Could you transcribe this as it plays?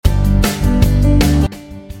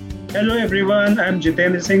Hello everyone, I'm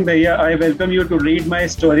Jitendra Singh Daya. I welcome you to read my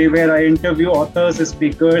story where I interview authors,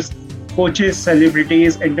 speakers, coaches,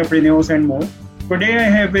 celebrities, entrepreneurs and more. Today I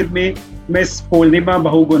have with me Miss Purnima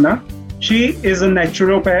Bahuguna. She is a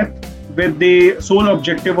naturopath with the sole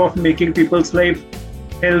objective of making people's life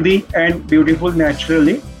healthy and beautiful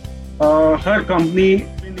naturally. Her company,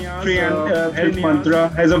 Health Mantra,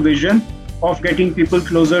 has a vision of getting people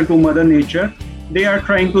closer to Mother Nature. They are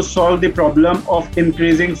trying to solve the problem of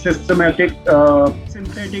increasing systematic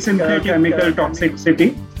synthetic chemical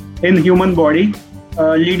toxicity in human body,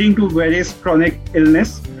 leading to various chronic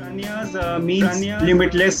illness. Pranyas means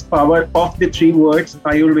limitless power of the three words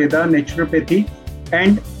Ayurveda, naturopathy,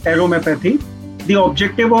 and aromatopathy. The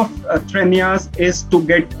objective of Tranyas is to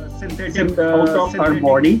get synthetic out of our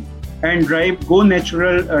body and go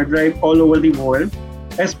natural drive all over the world.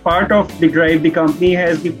 As part of the drive, the company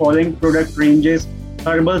has the following product ranges: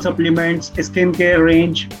 herbal supplements, skincare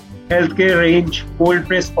range, healthcare range, cold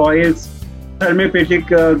press oils, therapeutic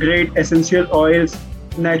grade essential oils,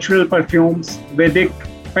 natural perfumes, Vedic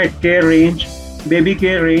pet care range, baby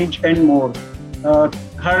care range, and more.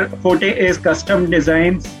 Her forte is custom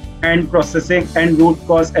designs and processing and root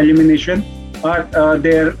cause elimination are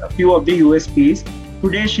their few of the USPs.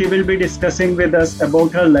 Today she will be discussing with us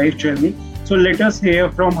about her life journey. So let us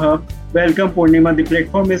hear from her. Welcome Purnima, the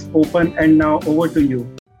platform is open and now over to you.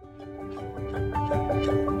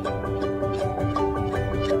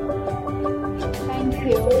 Thank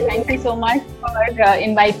you. Thank you so much for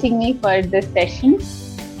inviting me for this session.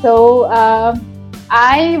 So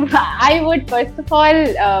I would first of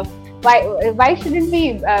all, why shouldn't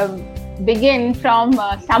we begin from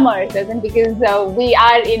summers? Because we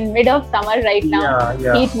are in mid of summer right now.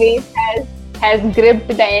 Yeah. Heat wave has gripped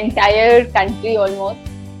the entire country almost.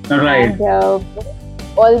 Right. And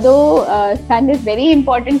although sun is very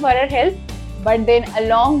important for our health, but then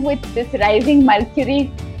along with this rising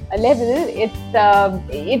mercury level,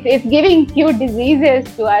 it's giving few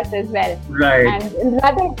diseases to us as well. Right. And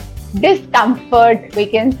rather discomfort, we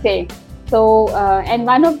can say. So, and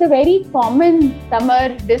one of the very common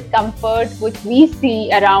summer discomfort which we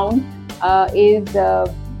see around is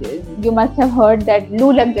you must have heard that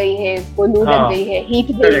loo lag gayi hai, isko loo lag gayi hai, heat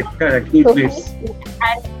waves. Correct. Heat waves.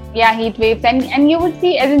 Heat waves, and you would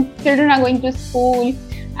see as in children are going to school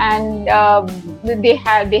and they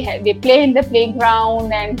play in the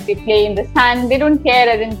playground and they play in the sun. They don't care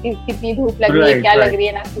as in kitni dhoop lag rahi hai, kya lag rahi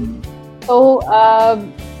hai, nothing.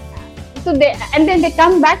 So then they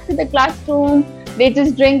come back to the classroom. They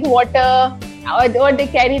just drink water, or they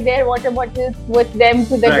carry their water bottles with them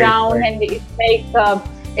to the ground, and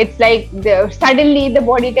it's like suddenly the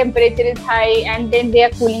body temperature is high, and then they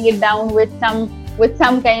are cooling it down with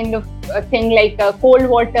some kind of thing like cold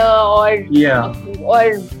water, or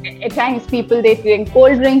at times people they drink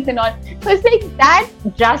cold drinks and all. So it's like that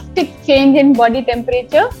drastic change in body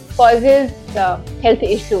temperature causes health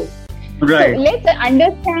issues. Right. So let's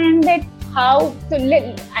understand that how. So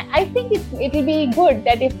I think it will be good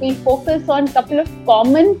that if we focus on a couple of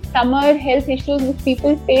common summer health issues which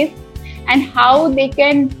people face and how they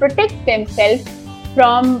can protect themselves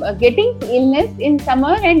from getting illness in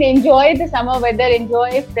summer and enjoy the summer weather,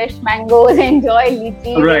 enjoy fresh mangoes, enjoy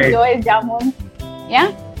lychees, enjoy jamun.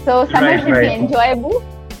 Yeah. So summer should be enjoyable.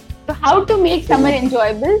 So how to make summer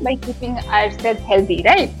enjoyable by keeping ourselves healthy,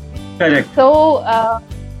 right? Correct. So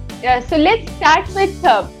so let's start with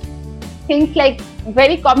things like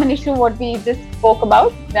very common issue what we just spoke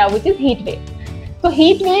about, which is heat wave. So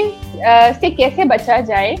heat waves से कैसे बचा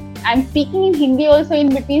जाए? I'm speaking in Hindi also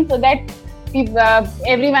in between so that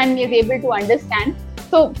everyone is able to understand.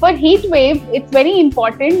 So for heat wave, it's very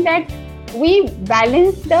important that we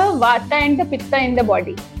balance the vata and the pitta in the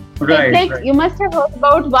body. Right. You must have heard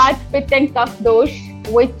about vata, pitta and kapha dosh,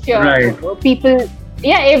 which people.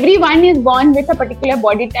 Yeah, everyone is born with a particular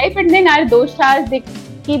body type, and then our doshas, they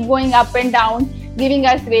keep going up and down, giving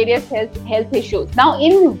us various health issues. Now,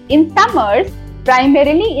 in summers,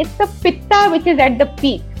 primarily it's the pitta which is at the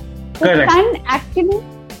peak. The sun actually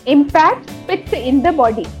impacts pitta in the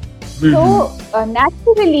body. Mm-hmm. So,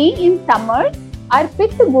 naturally in summer, our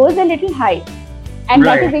pitta goes a little high. And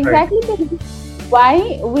that is exactly the reason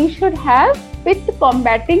why we should have pitta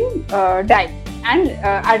combating diet. And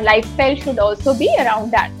our lifestyle should also be around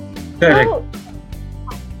that. Correct. So,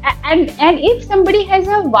 and if somebody has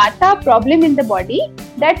a vata problem in the body,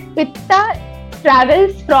 that pitta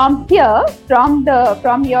travels from here,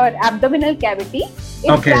 from your abdominal cavity.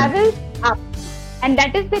 It travels up, and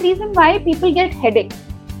that is the reason why people get headache.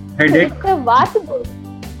 So if the vata goes,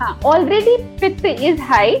 already pitta is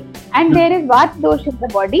high, and there is Vata dosh in the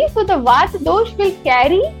body. So the Vata dosh will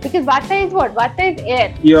carry, because Vata is what? Vata is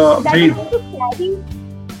air. Yeah, So that is going to carry.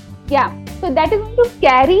 Yeah. So that is going to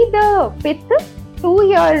carry the pitta to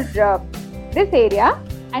your this area,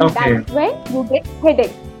 and that's when you get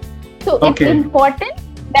headache. So it's important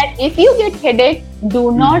that if you get headache,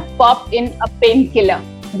 do not pop in a painkiller.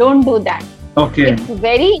 Don't do that. Okay. It's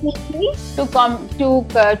very easy to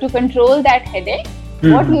control that headache.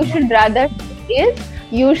 What you should rather do is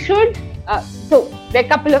you should. So there are a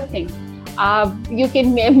couple of things. You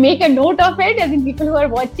can make a note of it. I think people who are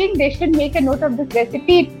watching, they should make a note of this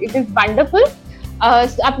recipe. It is wonderful.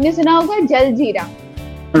 आपने सुना होगा जल जीरा.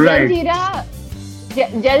 Right.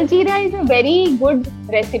 Jal jeera is a very good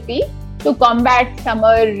recipe to combat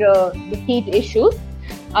summer heat issues,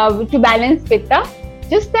 to balance pitta.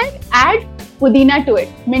 Just that add pudina to it,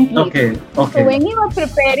 mint leaf. Okay. So when you are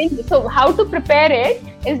preparing, so how to prepare it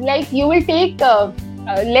is like you will take,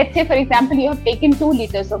 let's say for example, you have taken 2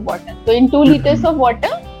 liters of water. So in 2 liters of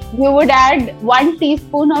water, you would add 1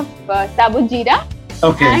 teaspoon of sabut jeera.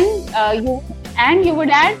 And you would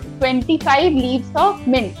add 25 leaves of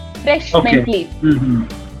mint. Fresh mint leaf,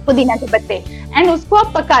 पुदीना के पत्ते, and उसको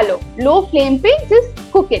आप पका लो, low flame पे, just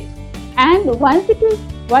cook it, and once it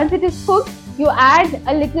is cooked, you add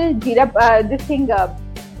a little jeera,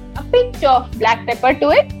 a pinch of black pepper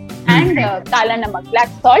to it, and kala namak, black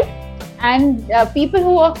salt, and people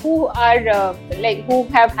who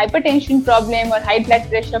have hypertension problem or high blood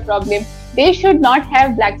pressure problem, they should not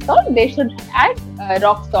have black salt, they should add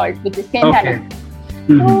rock salt, which is sendha namak.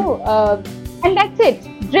 So and that's it.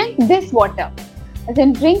 Drink this water. As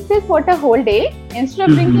in, drink this water whole day. Instead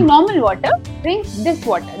of drinking normal water, drink this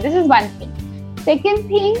water. This is one thing. Second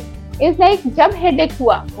thing is like, jab headache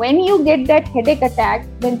hua, when you get that headache attack,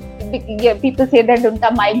 when people say that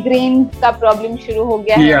unka migraine ka problem shuru ho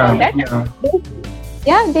gaya hai, all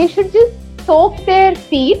that. They should just soak their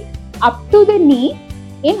feet up to the knee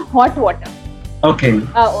in hot water. Okay.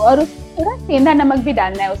 और उसमें थोड़ा सेंधा नमक भी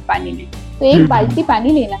डालना है उस पानी में. तो एक बाल्टी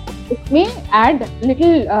पानी लेना है, उसमें add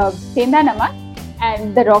little सेंधा नमक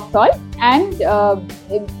and the rock salt, and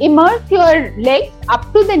immerse your legs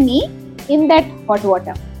up to the knee in that hot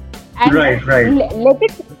water. And right. Let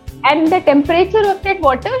it, and the temperature of that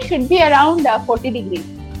water should be around 40 degrees.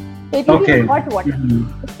 So it will be hot water,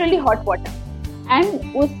 literally hot water. And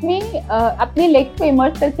उसमें अपने legs को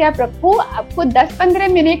immerse करके आप रखो, आपको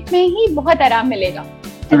 10-15 minute में ही बहुत आराम मिलेगा.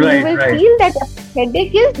 And you will feel that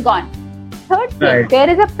headache is gone. Third thing, there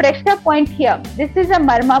is a pressure point here. This is a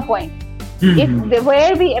marma point. If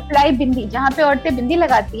where we apply bindi, जहाँ पे औरतें बिंदी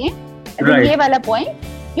लगाती हैं, ये वाला point,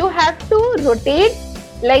 you have to rotate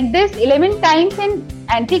like this 11 times in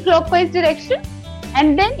anti-clockwise direction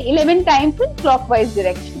and then 11 times in clockwise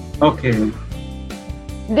direction. Okay.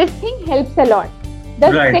 This thing helps a lot.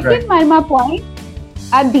 The second marma point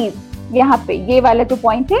are these. यहाँ पे ये वाला जो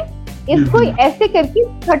point है, इसको ऐसे करके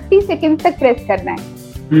 30 seconds तक press करना है.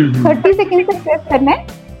 30 seconds तक press करना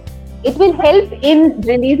है. It will help in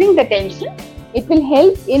releasing the tension. It will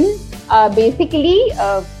help in basically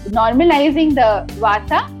normalizing the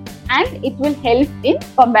vata, and it will help in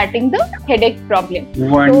combating the headache problem.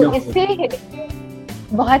 Wonderful. So इससे headache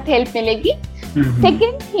बहुत help मिलेगी.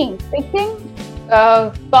 Second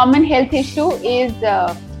common health issue is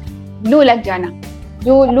लू लग जाना.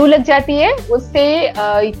 जो लू लग जाती है उससे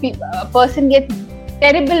person gets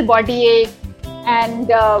terrible body ache and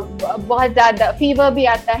बहुत ज़्यादा fever भी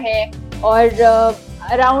आता है, और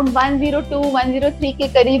around 102-103 के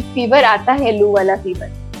करीब fever आता है, लू वाला fever.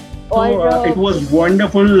 It was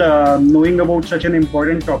wonderful knowing about such an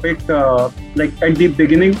important topic. Like at the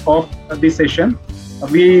beginning of the session,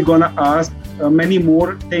 we're gonna ask many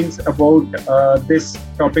more things about this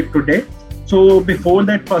topic today. So before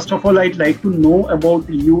that, first of all, I'd like to know about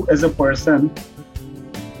you as a person.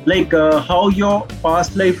 Like how your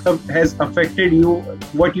past life has affected you,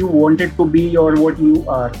 what you wanted to be or what you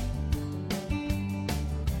are.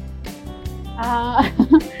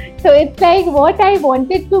 So it's like what I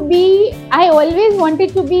wanted to be. I always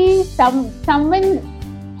wanted to be someone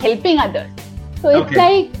helping others. So it's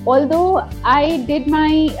like, although I did my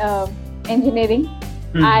engineering,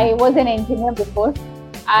 I was an engineer before.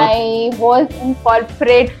 I was in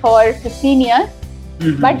corporate for 15 years.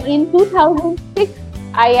 But in 2006,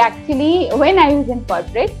 I actually, when I was in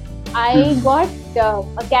corporate, I got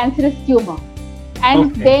a cancerous tumor.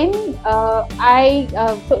 And then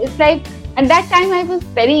so it's like, at that time I was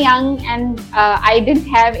very young and I didn't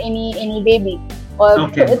have any baby. So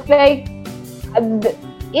it's like,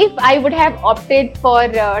 if I would have opted for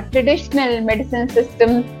traditional medicine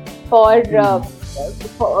system for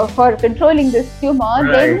controlling this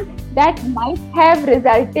tumor, then that might have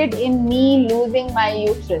resulted in me losing my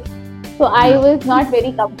uterus. So I was not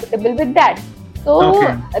very comfortable with that. So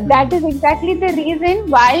Okay. that is exactly the reason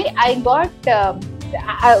why I got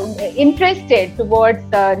interested towards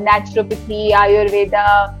naturopathy,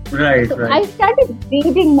 Ayurveda. Right, So right. I started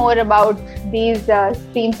reading more about these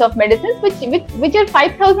streams of medicines, which are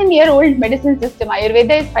 5,000 year old medicine system.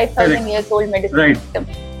 Ayurveda is 5,000 Correct. years old medicine Right. system.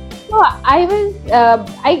 So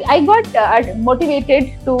I got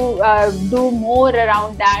motivated to do more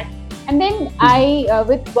around that, and then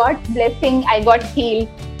with God's blessing, I got healed,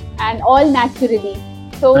 and all naturally.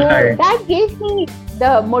 So Right. that gave me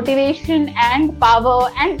the motivation and power,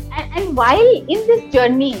 and while in this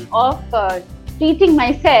journey of treating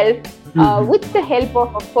myself with the help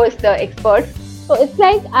of course, the experts. So it's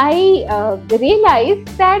like I realized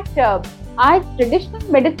that our traditional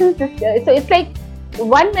medicine system. So it's like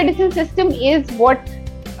one medicine system is what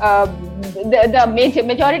the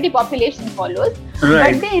majority population follows, Right.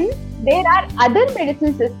 but then there are other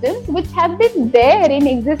medicine systems which have been there in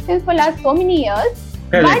existence for last so many years,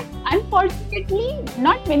 Correct. but unfortunately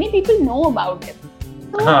not many people know about it.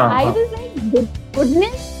 So I was like,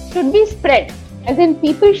 goodness should be spread, as in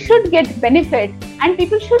people should get benefit, and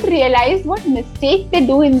people should realize what mistakes they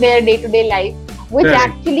do in their day-to-day life, which Correct.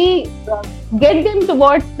 actually get them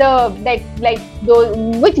towards the like those,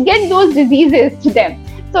 which get those diseases to them.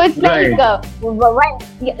 So it's Right.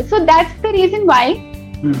 like so that's the reason why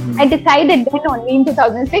I decided then only in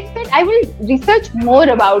 2006 that I will research more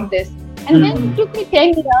about this. And then it took me 10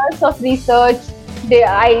 years of research.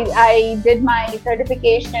 I did my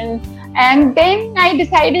certification, and then I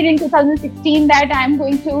decided in 2016 that I'm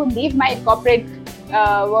going to leave my corporate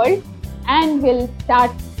world and will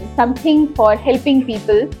start something for helping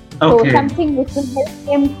people. So Okay. something which will help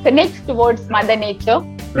them connect towards Mother Nature.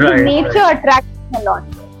 Because Right. nature attracts me a lot.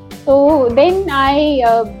 So then I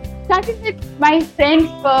started with my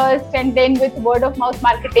friends first, and then with word of mouth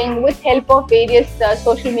marketing, with help of various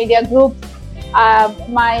social media groups.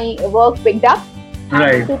 My work picked up. And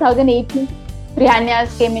Right. in 2018,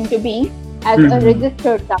 Priyanyas came into being as a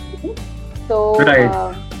registered company. So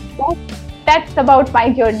Right. that's about my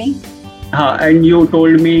journey. And you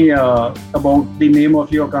told me about the name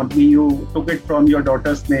of your company. You took it from your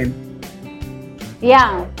daughter's name.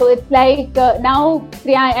 Yeah, so it's like now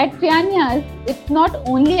at Priyanyas, it's not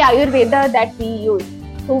only Ayurveda that we use.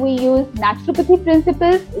 So we use naturopathy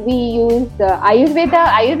principles, we use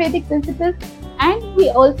Ayurvedic principles, and we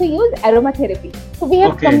also use aromatherapy. So we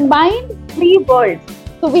have combined three worlds.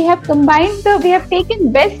 So we have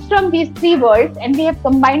taken best from these three worlds, and we have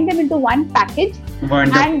combined them into one package.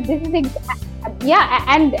 Wonderful. And this is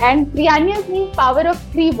and Priyanyas means power of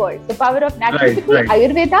three worlds. So power of naturopathy, Right.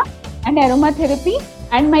 Ayurveda, and aromatherapy.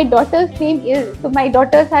 And my daughter's name is, so my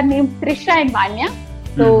daughters are named Trisha and Vanya.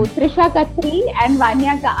 So Trisha ka Tri and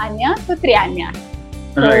Vanya ka Anya, so Triyanya.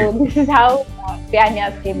 So Right. this is how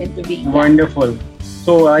Priyanyas came into being. Wonderful.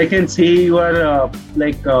 So I can see you are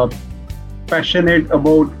passionate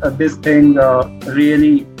about this thing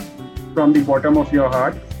really from the bottom of your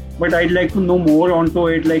heart. But I'd like to know more onto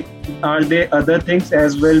it. Like, are there other things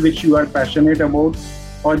as well which you are passionate about,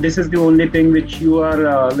 or this is the only thing which you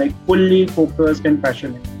are fully focused and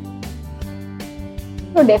passionate?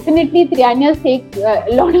 So definitely Triyanyas take a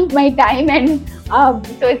lot of my time, and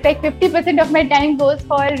so it's like 50% of my time goes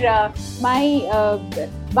for my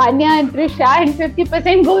Vanya and Trisha, and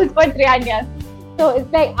 50% goes for Triyanyas. So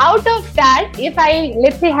it's like out of that, if I,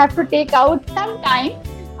 let's say, have to take out some time,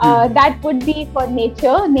 that would be for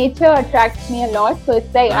nature. Nature attracts me a lot. So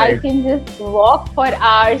it's like I can just walk for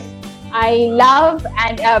hours. I love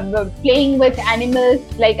and playing with animals.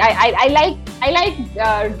 Like I like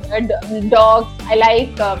dogs.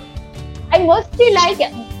 I mostly like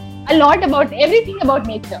a lot about everything about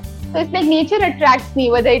nature. So it's like nature attracts me,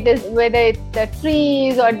 whether it's the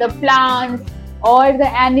trees or the plants or the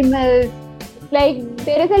animals. It's like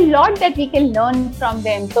there is a lot that we can learn from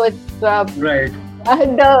them. So it's Right.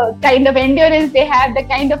 The kind of endurance they have, the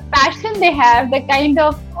kind of passion they have, the kind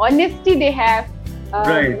of honesty they have,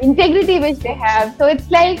 integrity which they have. So it's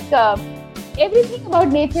like everything about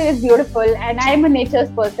nature is beautiful, and I am a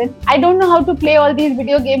nature's person. I don't know how to play all these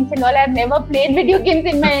video games and all. I've never played video games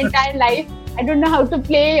in my entire life. I don't know how to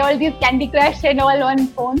play all these Candy Crush and all on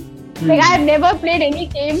phone. Like I have never played any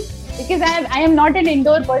game because I am not an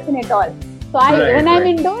indoor person at all. So when I'm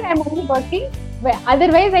indoor, I'm only working. But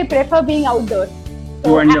otherwise, I prefer being outdoors.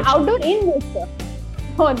 So outdoor in nature.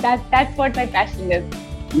 So that's what my passion is.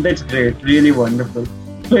 That's great. Really wonderful.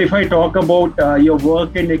 So if I talk about your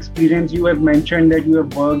work and experience, you have mentioned that you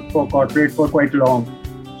have worked for corporate for quite long.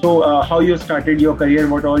 So how you started your career,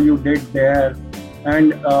 what all you did there,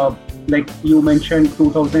 and like you mentioned,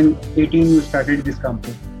 2018 you started this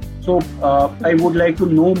company. So I would like to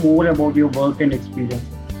know more about your work and experience.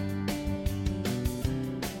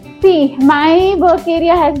 See, my work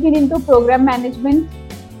area has been into program management,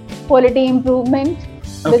 quality improvement,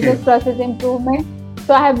 Okay. business process improvement.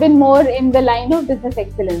 So I have been more in the line of business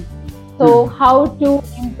excellence. So how to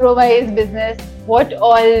improvise business, what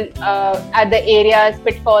all are the areas,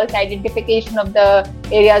 pitfalls, identification of the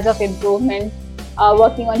areas of improvement,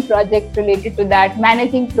 working on projects related to that,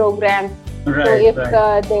 managing programs. Right, so if right.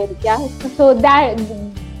 so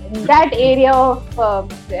that area of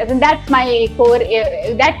that's my core.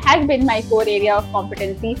 That has been my core area of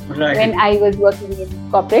competency Right. when I was working in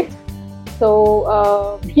corporate. So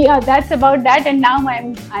that's about that. And now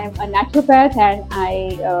I'm a naturopath, and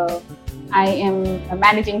I am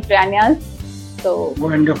managing pranyas. So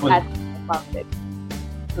Wonderful. that's about it.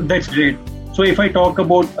 That's great. So if I talk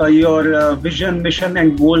about your vision, mission,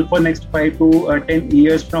 and goal for next 5 to 10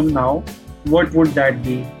 years from now, what would that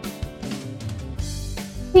be?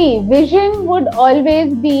 See, vision would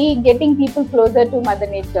always be getting people closer to Mother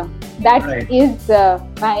Nature. That Right. is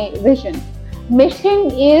my vision. Mission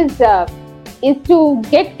is to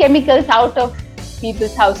get chemicals out of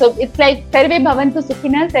people's house. So it's like Sarve Bhavantu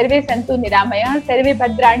Sukhina, Sarve Santu Niramaya, Sarve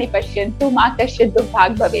Bhadrani Pashyantu, Ma Kasyat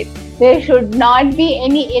Dukbhag Bhavet. There should not be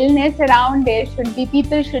any illness around.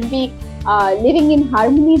 People should be living in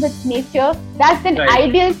harmony with nature. That's an Right.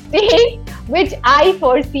 ideal state which I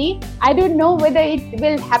foresee. I don't know whether it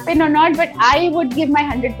will happen or not, but I would give my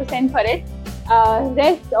 100% for it.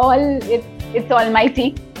 Rest all, it's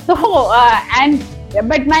almighty. So,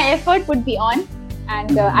 but my effort would be on.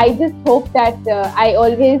 And I just hope that I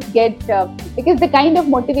always get, because the kind of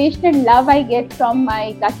motivation and love I get from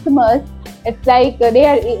my customers, it's like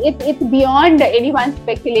it's beyond anyone's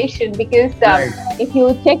speculation. Because Right. if you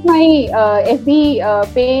check my FB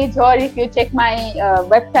page, or if you check my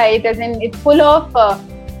website, as in it's full of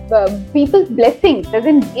people's blessings. As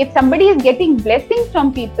in, if somebody is getting blessings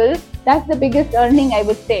from people, that's the biggest earning, I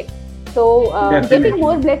would say. So getting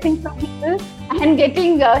more blessings from people and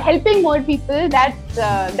getting helping more people, that's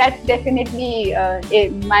definitely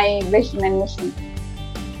my vision and mission.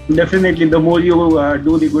 Definitely, the more you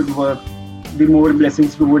do the good work, the more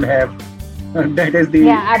blessings you would have. That is the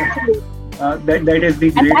absolutely. That is the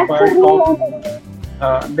And great that's part the real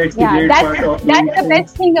of that's the great part of that's doing the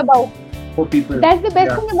best things thing about for people. That's the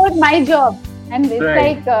best thing about my job, and it's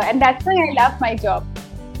Right. like and that's why I love my job.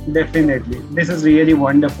 Definitely, this is really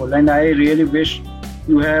wonderful, and I really wish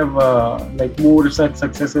you have like more such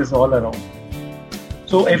successes all around.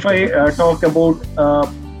 So, if I talk about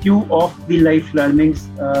few of the life learnings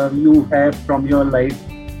you have from your life,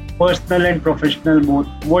 personal and professional both,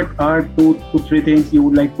 what are two to three things you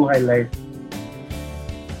would like to highlight?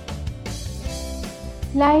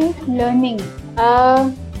 Life learning.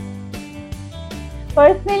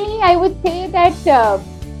 Personally, I would say that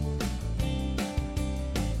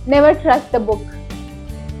never trust the book.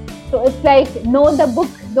 So it's like know the book.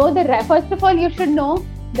 First of all, you should know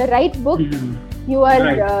the right book you are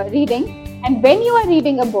Right. reading, and when you are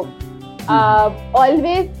reading a book,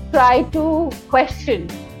 always try to question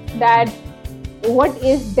that what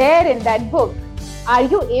is there in that book. Are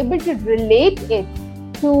you able to relate it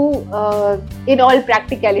to in all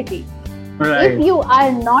practicality? Right. If you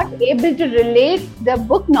are not able to relate the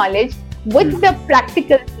book knowledge with the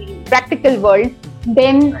practical world,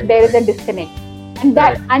 then there is a disconnect. And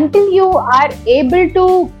that until you are able to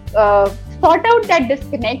sort out that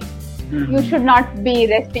disconnect, you should not be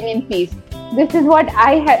resting in peace. This is what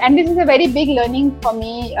I have, and this is a very big learning for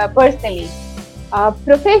me personally.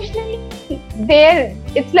 Professionally,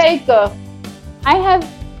 it's like I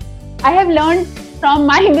have learned from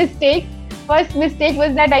my mistakes. First mistake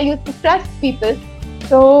was that I used to trust people.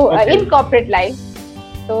 So in corporate life,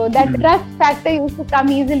 so that trust factor used to come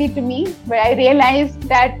easily to me, but I realized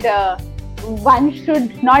that one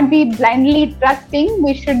should not be blindly trusting.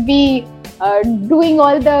 We should be doing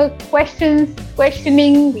all the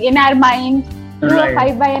questioning in our mind, do a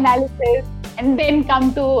 5x analysis, and then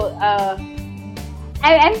come to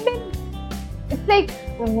and then it's like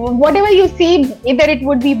whatever you see, either it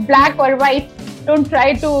would be black or white. Don't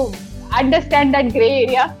try to understand that gray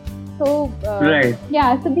area. So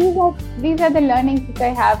so these are the learnings which I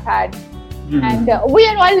have had, and we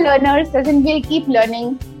are all learners. As in, we'll keep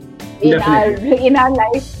learning in our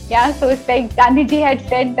life. Yeah, so it's like Gandhiji had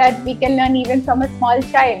said that we can learn even from a small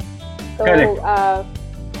child. So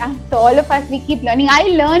so all of us, we keep learning. I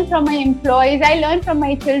learn from my employees. I learn from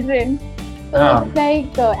my children. So it's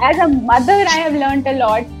like as a mother, I have learned a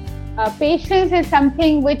lot. Patience is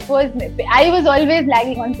something which I was always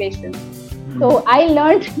lagging on patience. So I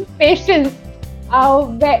learned patience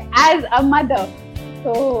as a mother.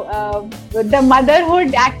 So the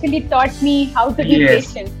motherhood actually taught me how to be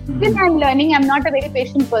patient. Still I'm learning. I'm not a very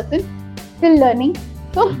patient person. Still learning.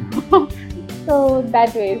 So so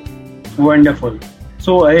that way. Wonderful.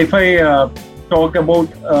 So if I talk about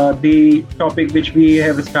the topic which we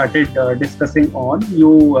have started discussing on,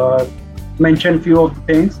 you mentioned few of the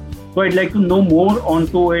things. So I'd like to know more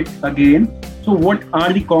onto it again. So what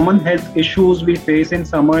are the common health issues we face in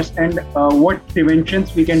summers, and what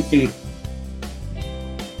preventions we can take?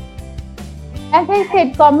 As I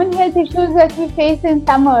said, common health issues that we face in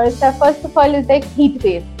summers, first of all, is like heat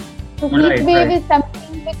wave. So heat wave is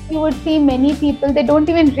something which you would see many people, they don't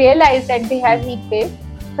even realize that they have heat wave.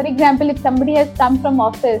 For example, if somebody has come from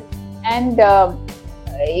office and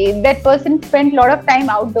that person spent a lot of time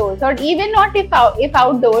outdoors, or even not if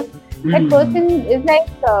outdoors, that person is like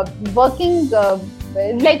working,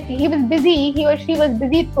 like he was busy, he or she was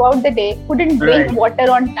busy throughout the day, couldn't drink water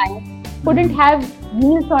on time, couldn't have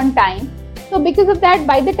meals on time. So because of that,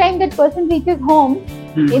 by the time that person reaches home,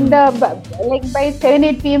 in the like by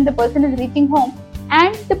 7-8 p.m. the person is reaching home,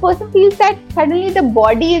 and the person feels that suddenly the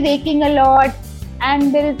body is aching a lot,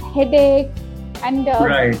 and there is headache, and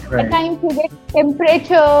at times you get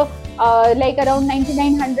temperature like around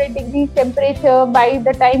 99-100 degrees temperature by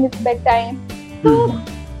the time it's bedtime. So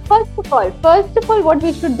first of all, what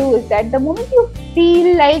we should do is that the moment you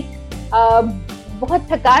feel like बहुत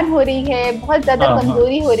थकान हो रही है, बहुत ज़्यादा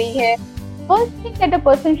कमजोरी हो रही है, first thing that a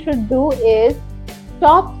person should do is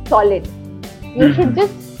stop solid. You should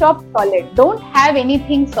just stop solid. Don't have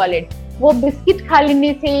anything solid. वो बिस्किट खा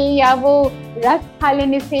लेने से या वो रस खा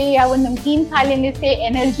लेने से या वो नमकीन खा लेने से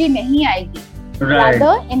एनर्जी नहीं आएगी,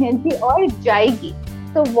 rather energy और जाएगी.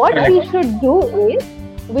 So what we should do is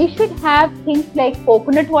we should have things like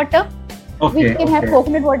coconut water. We can have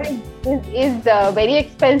coconut water is very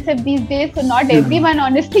expensive these days, so not everyone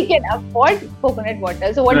honestly can afford coconut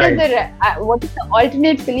water. So what is the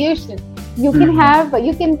alternate solution? You can have,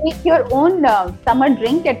 you can make your own summer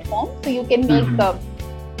drink at home. So you can make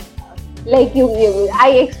like I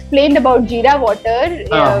explained about jeera water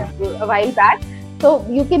a while back. So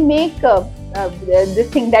you can make this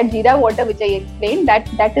thing, that jeera water which I explained,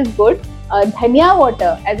 that is good. Dhania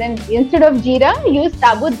water, as in instead of jeera, use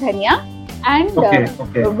sabut dhania. And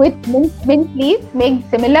with mint leaves, make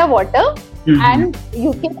similar water, and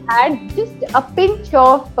you can add just a pinch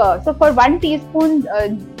of, so for 1 teaspoon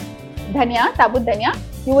dhania, sabut dhania,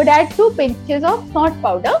 you would add 2 pinches of salt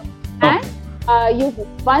powder, and you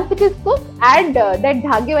once it is cooked, add that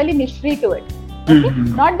dhage wali mishri to it.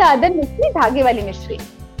 Not the other mishri, dhage wali mishri.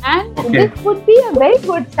 And this would be a very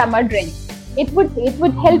good summer drink. It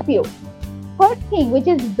would help you. First thing which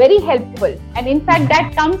is very helpful, and in fact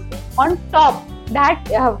that comes on top, that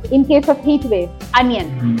in case of heat wave,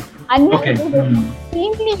 onion. Onion is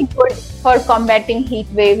extremely good for combating heat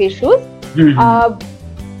wave issues.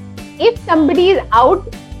 If somebody is out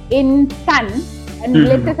in sun, and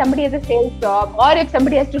let's say somebody has a sales job, or if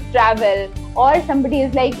somebody has to travel, or somebody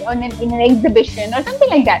is like in an exhibition or something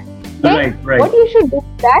like that, then what you should do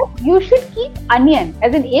is that you should keep onion,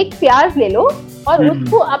 as in एक प्याज ले लो और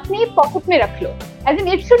उसको अपने pocket में रख लो, as in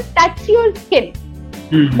it should touch your skin.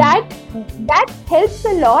 That helps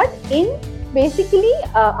a lot in basically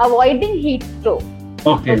avoiding heat stroke.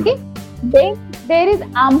 Then there is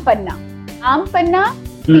aam panna. Aam panna,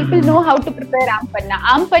 people know how to prepare aam panna.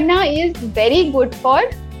 Aam panna is very good for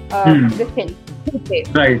this thing, heat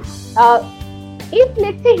wave. If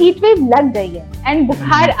let's say heat wave लग गई है and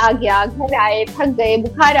बुखार आ गया, घर आए थक गए,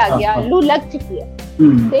 बुखार आ गया, लू लग चुकी है,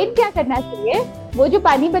 then क्या करना चाहिए? वो जो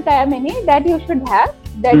पानी बताया मैंने, that you should have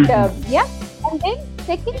that and then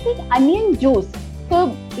second thing, onion juice.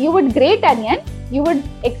 So you would grate onion, you would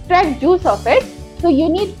extract juice of it. So you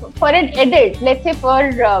need, for an adult, let's say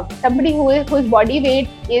for somebody whose body weight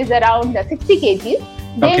is around 60 kgs,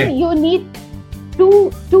 then you need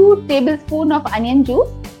 2 tablespoons of onion juice.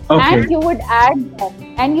 And you would add,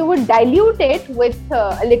 and you would dilute it with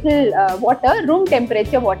a little water, room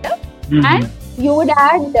temperature water, and you would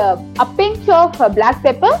add a pinch of black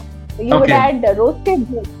pepper. You would add roasted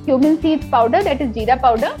cumin seeds powder, that is jeera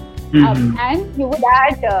powder, and you would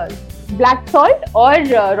add black salt or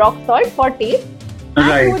rock salt for taste.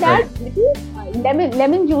 And you would add little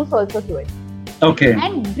lemon juice also to it.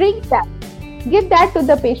 And drink that. Give that to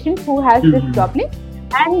the patient who has this problem,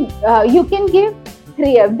 and you can give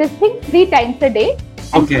this thing 3 times a day,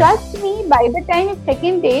 and trust me, by the time of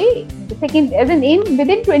second day,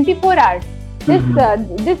 within 24 hours,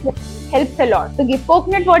 this helps a lot. So give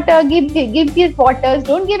coconut water, give these waters,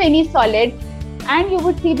 don't give any solid, and you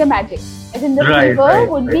would see the magic. As in the fever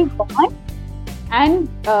would be gone, and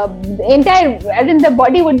the entire, as in the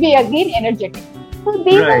body would be again energetic. So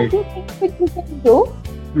these are two things which we can do.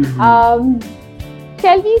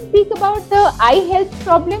 Shall we speak about the eye health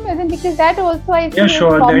problem? As in, because that also I feel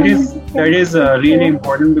sure. That is really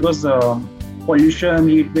important, because pollution,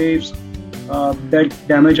 heat waves, that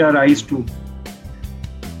damage our eyes too.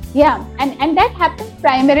 Yeah, and that happens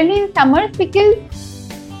primarily in summers because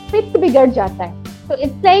पित्त बिगड़ जाता है. So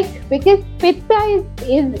it's like, because pitta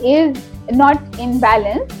is not in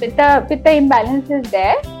balance, pitta imbalance is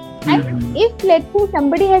there, and if let's say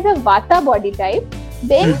somebody has a vata body type,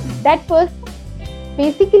 then that person,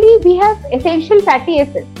 basically we have essential fatty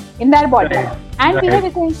acids in our body, and we have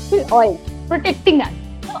essential oil protecting us.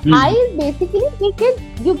 So eyes, basically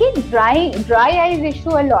you get dry eyes issue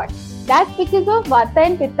a lot. That's because of vata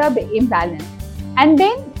and pitta imbalance. And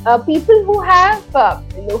then people who have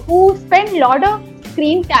who spend a lot of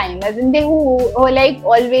screen time, as in they who are like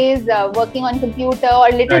always working on computer, or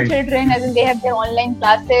little children, as in they have their online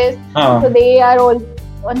classes, so they are all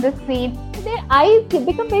on the screen. So their eyes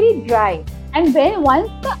become very dry, and when once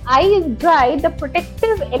the eye is dry, the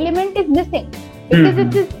protective element is missing,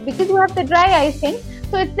 because because you have the dry eye thing.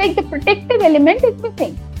 So it's like the protective element is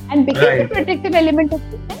missing, and because the protective element is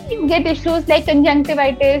missing, you get issues like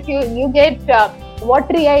conjunctivitis, you get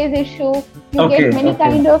watery eyes issue, you get many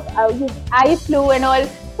kind of eye flu and all.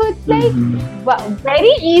 So it's like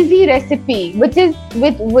very easy recipe, which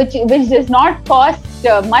does not cost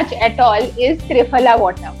much at all, is Triphala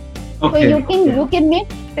water. So you can make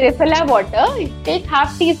Triphala water. Take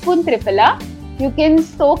half teaspoon Triphala. You can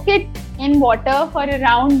soak it in water for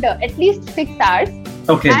around at least 6 hours.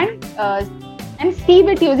 And steam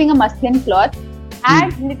it using a muslin cloth.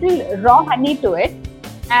 Add little raw honey to it,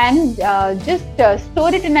 and just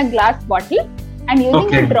store it in a glass bottle, and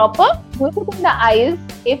using a dropper, use it in the eyes.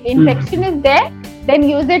 If infection is there, then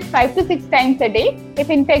use it 5 to 6 times a day. If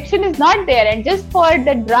infection is not there, and just for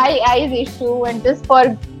the dry eyes issue and just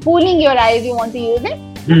for cooling your eyes, you want to use it,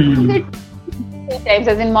 use it 2 times,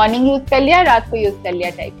 as in morning use kar liya, raat ko use kar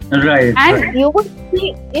liya type. And you would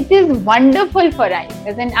see it is wonderful for eyes.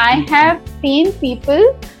 As in, I have seen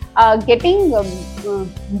people getting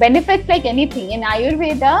benefits like anything. In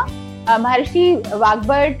Ayurveda, Maharshi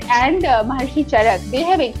Vagbhat and Maharshi Charak, they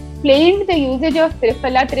have explained the usage of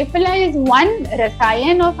Triphala. Triphala is one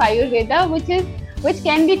rasayan of Ayurveda which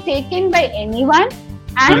can be taken by anyone,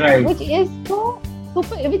 and which is so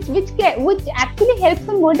super, which actually helps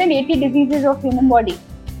in more than 80 diseases of human body.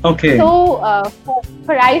 So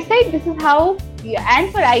for eyesight, this is how,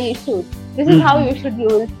 and for eye issues, this is how you should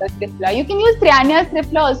use the Triphala. You can use Triana's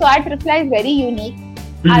Triphala also. Our Triphala is very unique.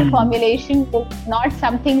 Our formulation is not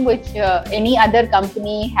something which any other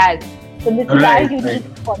company has. So this is our unique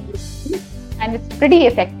formulation, and it's pretty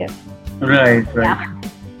effective.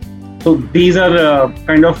 So these are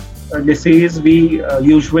kind of disease we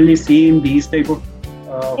usually see in these type of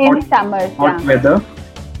hot weather.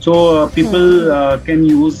 So people can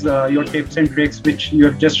use your tips and tricks which you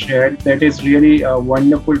have just shared. That is really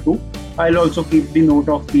wonderful too. I'll also keep the note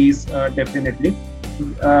of these definitely,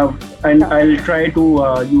 and I'll try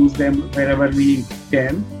to use them wherever we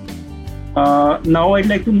can. Now I'd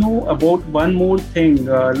like to know about one more thing,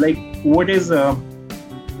 like what is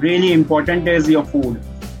really important is your food.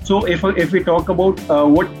 So if we talk about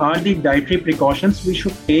what are the dietary precautions we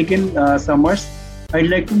should take in summers, I'd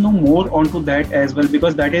like to know more onto that as well,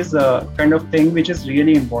 because that is a kind of thing which is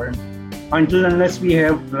really important. Until unless we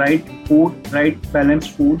have right food, right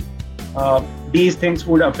balanced food, these things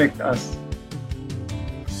would affect us.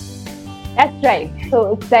 That's right.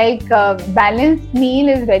 So it's like balanced meal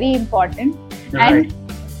is very important, and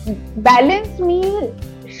balanced meal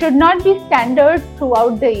should not be standard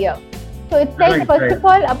throughout the year. So it's like first of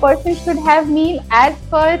all, a person should have meal as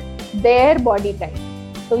per their body type.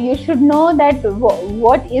 So you should know that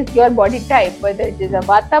what is your body type, whether it is a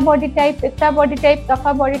Vata body type, Pitta body type,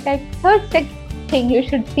 Kapha body type. Third thing you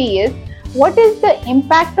should see is what is the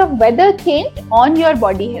impact of weather change on your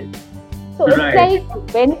body health. So it's like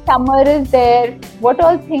when summer is there, what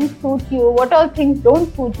all things suit you, what all things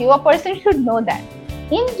don't suit you. A person should know that.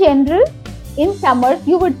 In general, in summers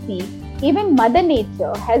you would see even Mother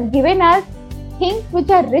Nature has given us things which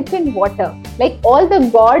are rich in water, like all the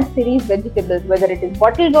gourd series vegetables, whether it is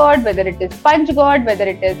bottle gourd, whether it is sponge gourd, whether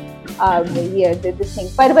it is this thing,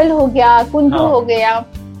 parval ho gaya, kunju ho gaya.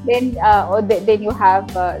 Then you have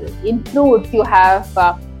in fruits you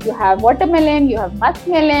have watermelon, you have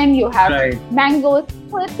muskmelon, you have mangoes.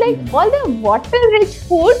 So it's like all the water-rich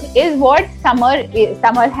food is what summer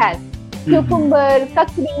has. Cucumber,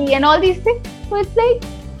 kakri, and all these things. So it's like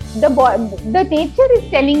the nature is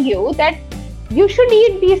telling you that you should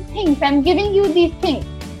eat these things, I'm giving you these things,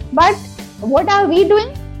 but what are we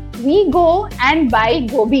doing? We go and buy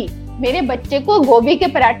gobi. मेरे बच्चे को गोभी के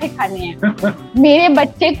पराठे खाने हैं, मेरे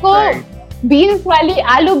बच्चे को बीन्स वाली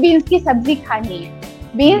आलू बीन्स की सब्जी खानी है।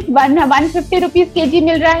 बीन्स 150 रुपीज केजी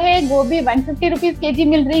मिल रहा है, गोभी 150 रुपीज केजी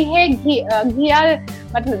मिल रही है, घिया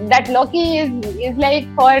मतलब that lauki is like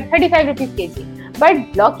for 35 rupees kg,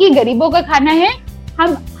 but लौकी गरीबों का खाना है।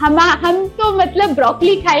 हम तो मतलब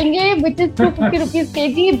ब्रोकली खाएंगे which is 250 rupees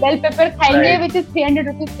KG, bell pepper खाएंगे which is 300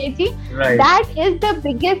 rupees KG. That is the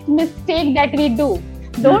biggest mistake that we do.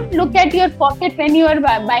 Don't look at your pocket when you are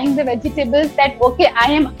buying the vegetables that okay, I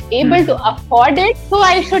am able to afford it, so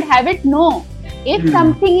I should have it. No. If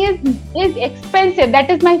something is expensive,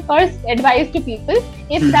 that is my first advice to people.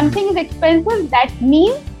 If something is expensive, that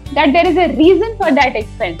means that there is a reason for that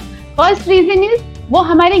expense. First reason is वो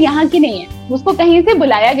हमारे यहाँ की नहीं है, उसको कहीं से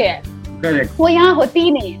बुलाया गया है. Correct. वो यहाँ होती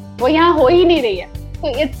ही नहीं है, वो यहाँ हो ही नहीं रही है.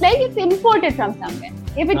 So it's like it's imported from somewhere.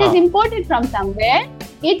 If it is imported from somewhere,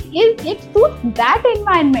 it suits that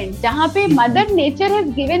environment. जहाँ पे Mother Nature has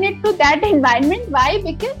given it to that environment. Why?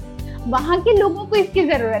 Because वहाँ के लोगों को इसकी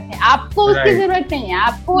जरूरत है, आपको उसकी जरूरत नहीं है,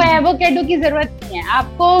 आपको एवोकेडो की जरूरत नहीं है,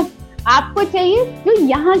 आपको चाहिए जो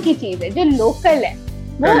यहाँ की चीज है, जो लोकल है,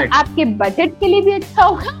 वो आपके बजट के लिए भी अच्छा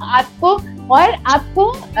होगा आपको, और आपको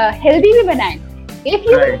हेल्दी भी बनाएगा. If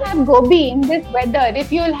you will have gobi in this weather,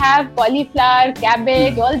 if you will have cauliflower,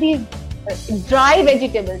 cabbage, all these dry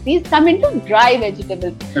vegetables, these come into dry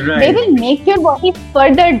vegetables. They will make your body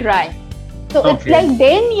further dry. So it's like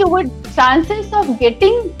then you would chances of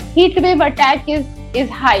getting heat wave attack is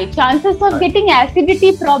high. Chances of getting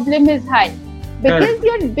acidity problem is high because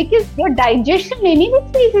your digestion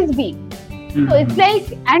anyway is weak. So it's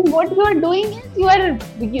like, and what you are doing is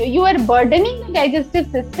you are burdening the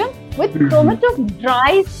digestive system with so much of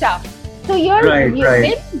dry stuff. So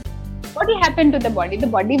then what will happen to the body? The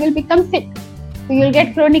body will become sick. So you'll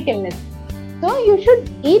get chronic illness. So you should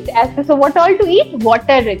eat so what all to eat?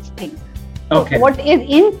 Water rich things. Okay. So what is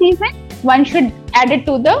in season, one should add it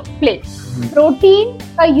to the plate. Protein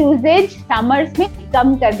का usage summers में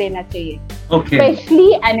कम कर देना चाहिए. Okay.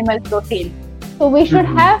 Especially animal protein. So we should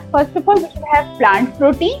have, first of all, we should have plant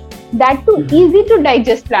protein. That too easy to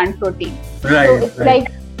digest plant protein. Right. So it's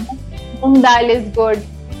like moong dal is good.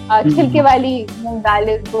 Chilke wali moong dal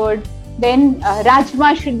is good. Then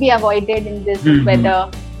rajma should be avoided in this weather.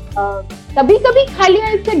 Kabhi kha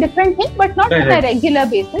liya, it's a different thing, but not on a regular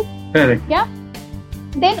basis. Correct. Yeah.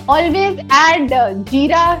 Then always add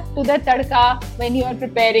jeera to the tadka when you are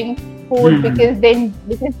preparing food, because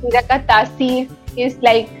jeera ka taasir is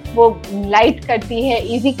like वो light करती है,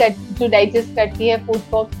 easy to digest करती है food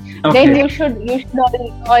को. Then you should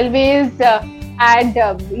always add.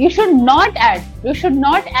 You should not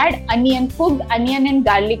add onion, cooked onion and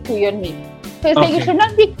garlic to your meal. So it's like you should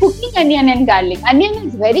not be cooking onion and garlic. Onion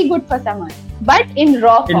is very good for summer, but in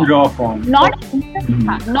raw form. Not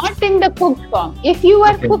in the cooked form. If you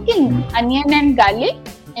are cooking onion and garlic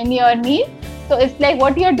in your meal, so it's like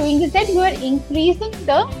what you are doing is that you are increasing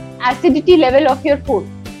the acidity level of your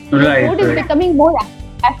food. Food is becoming more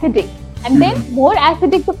acidic, and then more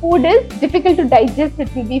acidic the food is, difficult to digest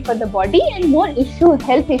it will be for the body, and more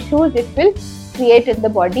health issues it will create in the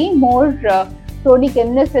body, more chronic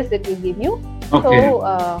illnesses it will give you. So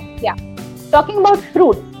talking about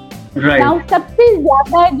fruits. Now सबसे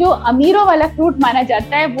ज्यादा जो अमीरों वाला fruit माना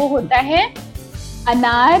जाता है वो होता है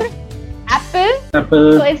अनार, apple.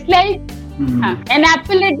 So it's like an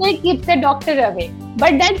apple a day keeps the doctor away,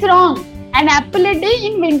 but that's wrong. An apple a day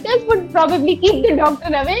in winters would probably keep the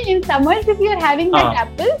doctor away. In summers, if you are having that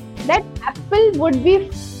apple would be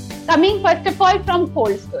coming first of all from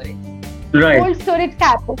cold storage. Cold storage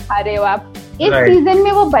का apple खा रहे हो आप. इस season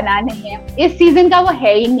में वो बना नहीं है, इस सीजन का वो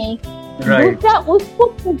है ही नहीं. दूसरा, उसको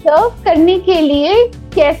प्रिजर्व करने के लिए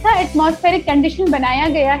कैसा एटमॉस्फेरिक कंडीशन बनाया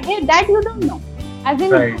गया है, that you don't know. As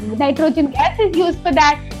in nitrogen gas is used for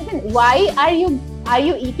that. Why are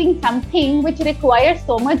you eating something which requires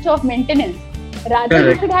so much of maintenance? Rather,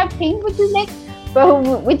 you should have things which is like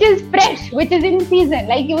which is fresh, which is in season.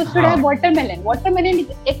 Like you should have watermelon. Watermelon is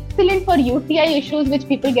excellent for UTI issues which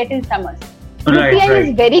people get in summers. UTI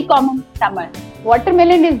is very common in summer.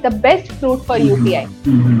 Watermelon is the best fruit for UTI.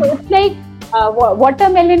 So it's like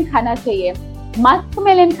watermelon खाना चाहिए,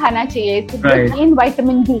 muskmelon खाना चाहिए. It's rich in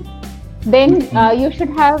vitamin D. Then you should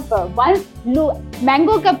have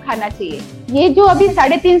mango कब खाना चाहिए? ये जो अभी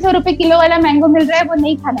 350 रुपए किलो वाला मैंगो मिल रहा है वो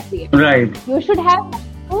नहीं खाना चाहिए. You should have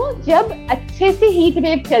तो जब अच्छे से हीट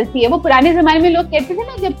वेव चलती है. वो पुराने जमाने में लोग कहते थे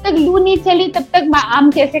ना, जब तक लू नहीं चली तब तक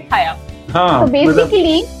आम कैसे खाया. तो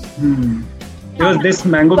बेसिकली Because this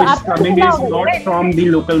mango तो which is आपको coming सुना is होगा, not right? from the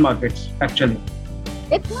local markets actually.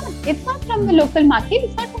 It's not from the local market.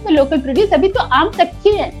 It's not from the local produce. अभी तो आम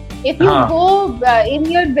कच्चे हैं. If you हाँ. go in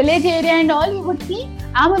your village area and all, you would see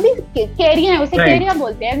आम अभी कैरियां हैं, उसे Right. कैरियां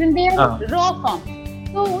बोलते हैं, and they are हाँ. raw form.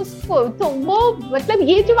 तो उसको तो वो मतलब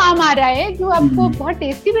ये जो आम आ रहा है जो आपको बहुत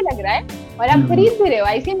टेस्टी भी लग रहा है और आप खरीद भी रहे हो.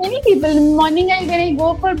 I see many people in the morning when I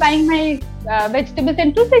go for buying my vegetables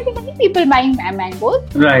and fruits, I see many people buying mangoes,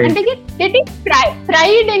 Right. and they take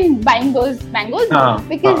pride in buying those mangoes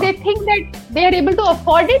because they think that they are able to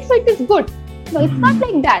afford it, so it is good. No, it's not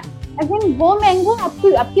like that. Again, वो mango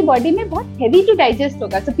आपकी body में बहुत heavy to digest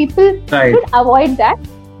होगा, so people should avoid that.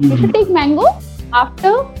 You should take mango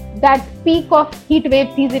after that peak of heat wave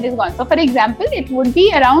season is gone. So, for example, it would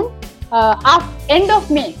be around end of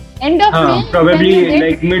May. May, probably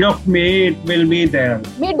like mid of May it will be there.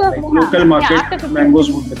 Mid of like May, local market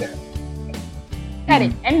mangoes would be there.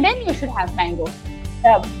 Correct, and then you should have mango.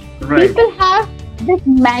 People have this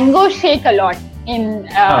mango shake a lot in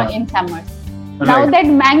summers. Now that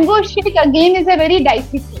mango shake again is a very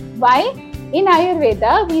dicey thing. Why? In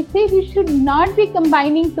Ayurveda, we say we should not be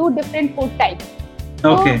combining two different food types.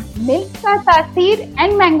 Okay. So, milk का तासीर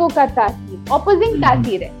and mango का तासीर opposing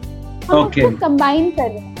तासीर है. हम उसको combine कर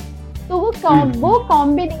रहे हैं. तो वो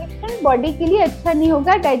combination body के लिए अच्छा नहीं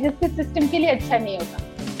होगा, digestive system के लिए अच्छा नहीं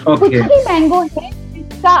होगा. कुछ भी mango है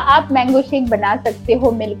जिसका आप mango shake बना सकते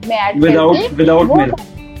हो milk में add करके. Without milk.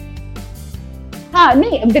 हाँ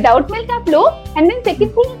नहीं, without milk आप लो, and then second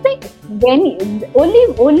thing is like when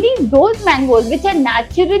only those mangoes which are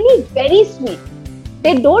naturally very sweet,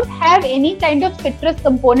 they don't have any kind of citrus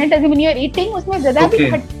component as when you are eating, उसमें ज़्यादा भी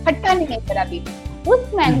खट्टा नहीं है ज़रा भी.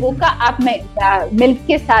 उस मैंगो का आप मिल्क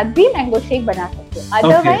के साथ भी मैंगो शेक बना सकते हो.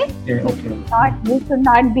 Otherwise, you should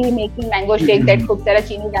not be making mango shake that खूब सारा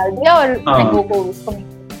चीनी डाल दिया और मैंगो को उसको mix.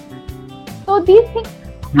 So these things,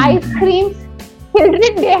 ice creams.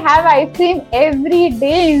 Children, they have ice cream every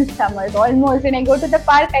day in summers almost. When I go to the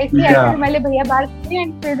park, I see ice cream wale bhaiya bahar khade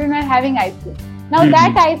and children are having ice cream. Now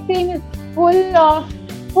that ice cream is full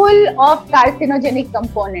of carcinogenic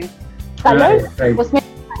components. Colors, उसमें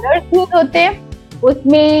colors use होते हैं,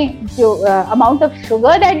 उसमें जो amount of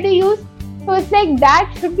sugar that they use. So it's like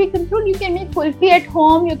that should be controlled. You can make kulfi at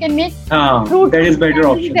home. You can make fruit. That is better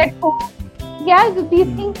option. At home. Yeah, so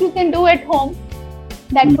these things you can do at home.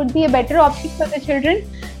 That could be a better option for the children.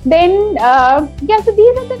 Then, so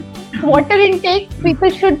these are the water intake. People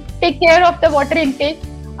should take care of the water intake.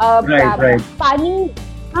 पानी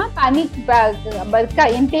का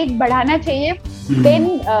intake बढ़ाना चाहिए.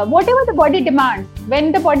 Then, whatever the body demands,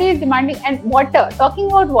 when the body is demanding, and water,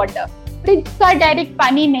 talking about water, fridge का direct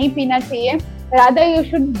पानी नहीं पीना चाहिए. Rather, you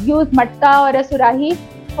should use मटका or a surahi,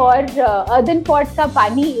 or earthen pot का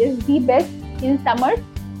पानी is the best in summers.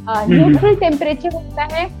 Neutral temperature होता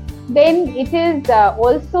है. Then it is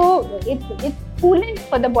also it's coolant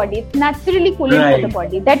for the body. It's naturally coolant for the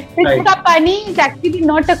body. That fridge का पानी is actually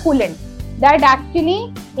not a coolant. That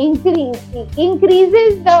actually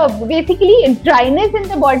increases the basically dryness in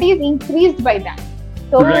the body is increased by that.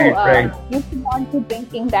 So you should not be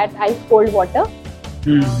drinking that ice cold water.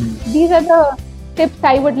 These are the tips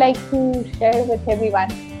I would like to share with everyone.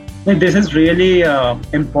 This is really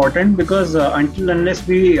important because until unless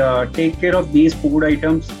we take care of these food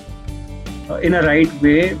items in a right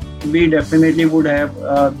way, we definitely would have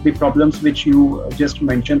the problems which you just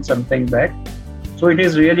mentioned something back. So it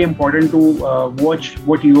is really important to watch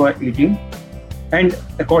what you are eating and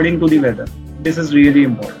according to the weather. This is really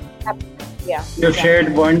important. Yeah. You have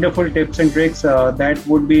shared wonderful tips and tricks that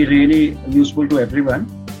would be really useful to everyone.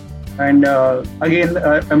 And again,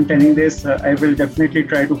 I'm telling this, I will definitely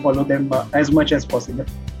try to follow them as much as possible.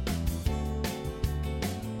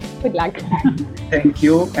 Good luck. Thank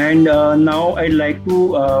you. And now I'd like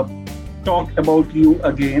to talk about you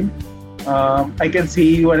again. I can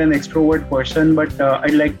see you are an extrovert person, but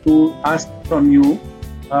I'd like to ask from you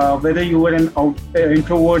whether you were an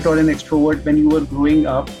introvert or an extrovert when you were growing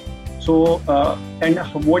up. So, and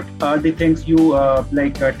what are the things you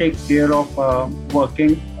take care of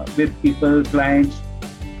working with people, clients,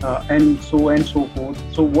 and so forth?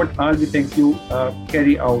 So, what are the things you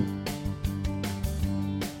carry out?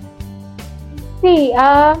 See,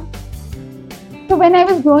 so when I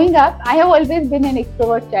was growing up, I have always been an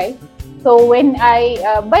extrovert child. So when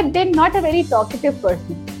but then not a very talkative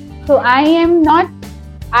person. So I am not,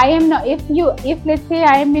 if let's say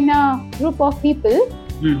I am in a group of people,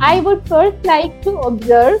 I would first like to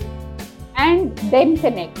observe and then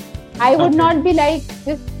connect. I would not be like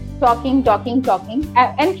just talking.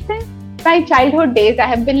 And since my childhood days, I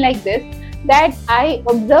have been like this, that I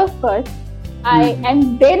observe first,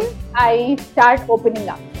 and then I start opening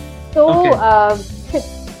up. So,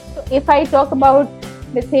 so if I talk about,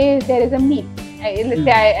 let's say there is a meet, let's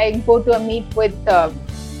say I go to a meet with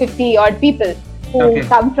 50 odd people who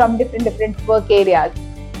come from different work areas.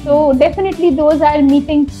 So definitely those are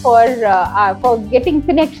meetings for getting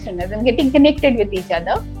connection, as in getting connected with each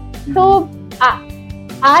other. So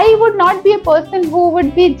I would not be a person who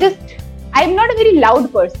would be I'm not a very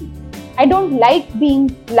loud person. I don't like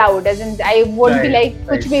being loud, as in I won't be like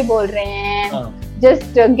kuch bhi bol rahe hain,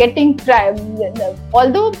 just getting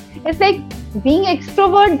although it's like being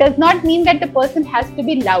extrovert does not mean that the person has to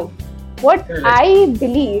be loud. What I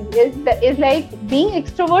believe is like being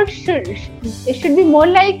extrovert should be more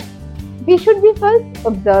like we should be first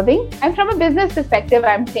observing. And from a business perspective,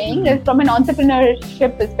 I'm saying is from an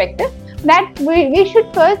entrepreneurship perspective that we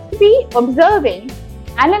should first be observing,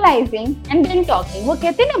 analyzing and then talking. वो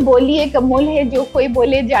कहते हैं ना, बोलिए कमोल है जो कोई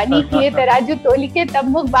बोले जानी किए तराजू तोल के तब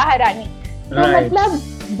मुख बाहर आनी. तो मतलब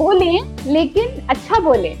बोले लेकिन अच्छा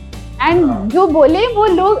बोले, एंड जो बोले वो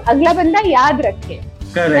लोग अगला बंदा याद रखे.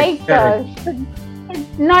 Correct.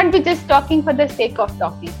 Not be just talking for the sake of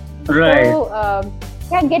talking. Right.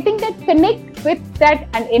 So getting that connect with that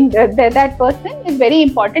and that person is very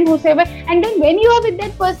important. Whosoever, and then when you are with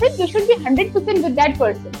that person, you should be 100% with that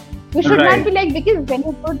person. You should not be like, because when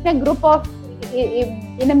you put a group of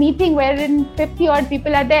in a meeting wherein 50 odd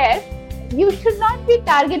people are there, you should not be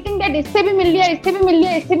targeting that इससे भी मिल लिया, इससे भी मिल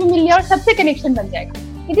लिया, इससे भी मिल लिया और सबसे connection बन जाएगा.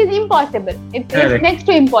 It is impossible. It's next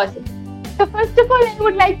to impossible. So first of all, I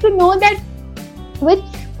would like to know that which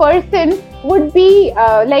person would be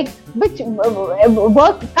which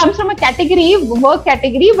work comes from a work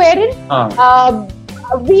category wherein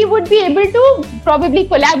we would be able to probably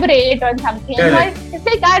collaborate on something. Or it's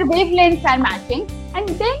like our wavelengths are matching, and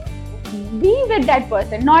then be with that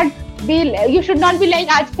person. You should not be like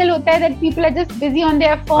आजकल होता है that people are just busy on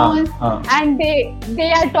their phones and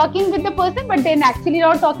they are talking with the person, but they're actually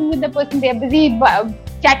not talking with the person. They are busy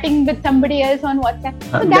chatting with somebody else on WhatsApp.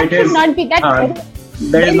 So that should not be that.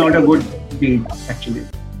 That is not a good deed, actually.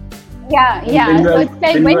 Yeah. So it's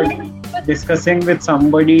like when you're discussing with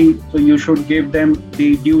somebody, so you should give them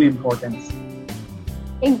the due importance.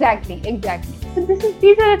 Exactly. So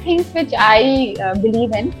these are the things which I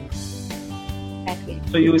believe in. Exactly.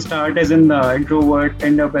 So you start as an introvert,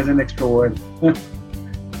 end up as an extrovert.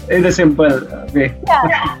 In a simple way.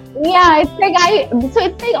 Yeah. It's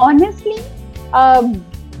like honestly,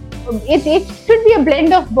 it should be a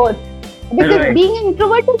blend of both. Because being an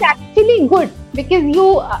introvert is actually good, because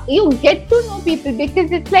you get to know people,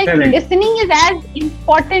 because it's like listening is as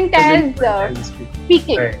important as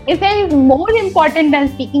speaking. It is more important than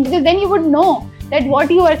speaking, because then you would know that what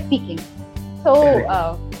you are speaking. So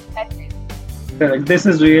that's it. Correct. This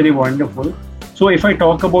is really wonderful. So if I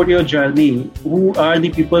talk about your journey, who are the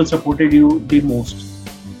people supported you the most?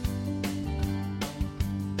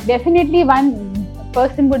 Definitely one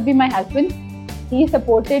person would be my husband. He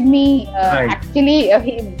supported me. Actually,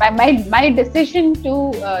 my decision to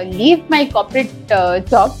leave my corporate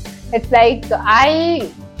job. It's like I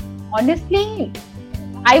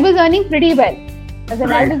was earning pretty well.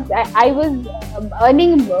 I was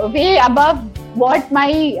earning way above what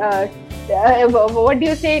my what do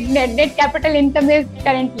you say, net capital income is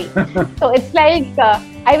currently. So it's like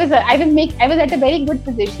I was at a very good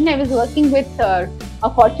position. I was working with a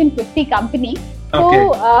Fortune 50 company.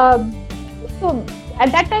 So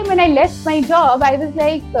at that time when I left my job, I was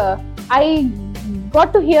like, I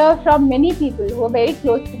got to hear from many people who were very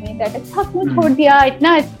close to me that अच्छा क्यों छोड़ दिया,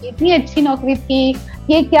 इतनी अच्छी नौकरी थी,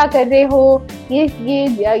 ये क्या कर रहे हो, ये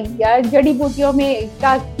जड़ी बूटियों में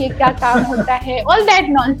क्या काम होता है, all that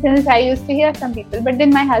nonsense I used to hear from people. But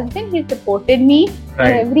then my husband, he supported me in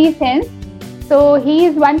every sense. So he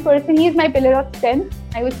is one person, he is my pillar of strength,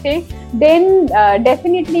 I would say. Then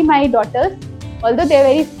definitely my daughters. Although they are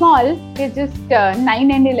very small, they're just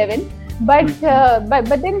 9 and 11. But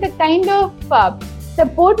then the kind of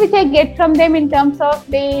support which I get from them in terms of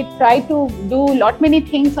they try to do many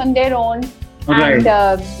things on their own and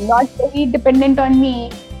not very dependent on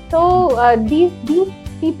me. So these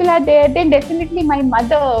people are there. Then definitely my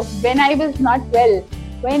mother, when I was not well,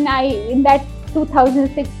 in that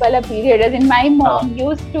 2006 period, as in my mom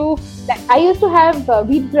I used to have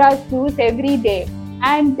wheatgrass juice every day.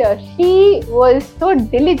 And she was so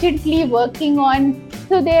diligently working on.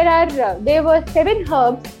 So there were 7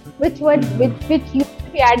 herbs which used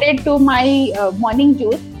to be added to my morning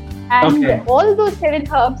juice, and all those 7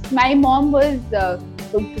 herbs, my mom was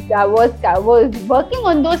working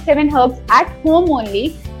on those 7 herbs at home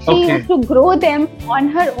only. She used to grow them on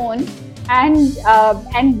her own.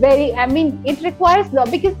 and very, I mean, it requires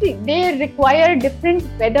because they require different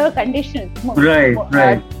weather conditions. Right,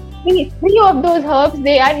 right. Three of those herbs,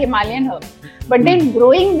 they are Himalayan herbs, but then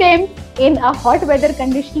growing them in a hot weather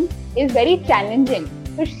condition is very challenging.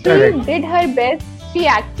 So she did her best. She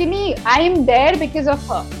actually, I am there because of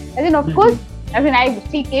her. As in, of course,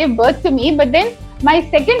 she gave birth to me, but then my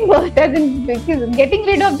second birth, as in because getting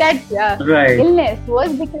rid of that illness,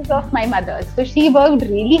 was because of my mother. So she worked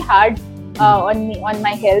really hard on me, on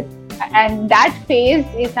my health, and that phase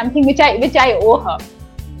is something which I owe her.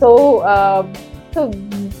 So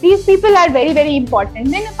these people are very, very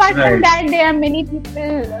important. Then apart from that, there are many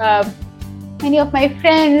people, many of my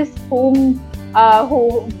friends from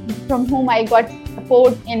whom I got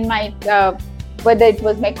support in my whether it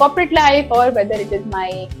was my corporate life or whether it is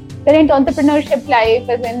my current entrepreneurship life.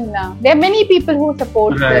 As in, there are many people who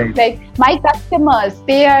support. Like my customers,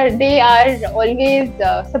 they are always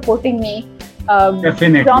supporting me.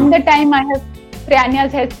 Definitely. From the time I have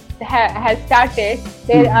Priyanyas has started,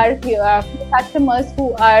 there are few customers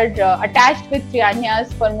who are attached with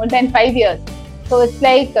Priyanyas for more than 5 years. So it's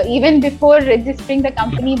like even before registering the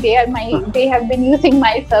company, they have been using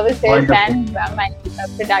my services. Wonderful. And my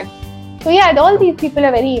products. So yeah, all these people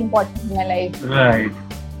are very important in my life. Right.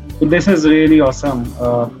 So this is really awesome.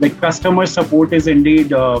 Like customer support is indeed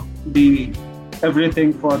the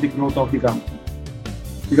everything for the growth of the company.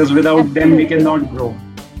 Because without them, we cannot grow.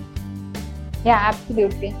 Yeah,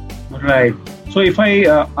 absolutely. Right. So if I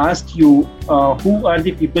ask you, who are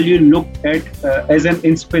the people you look at as an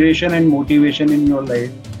inspiration and motivation in your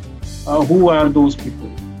life? Who are those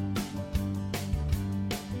people?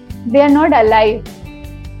 They are not alive.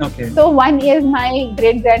 Okay. So one is my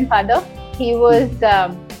great grandfather. He was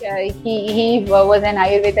he was an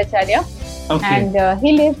Ayurvedacharya. Okay. And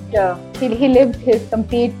he lived his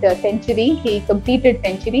complete century. He completed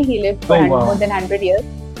century. He lived for more than 100 years.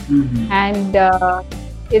 Mm-hmm. And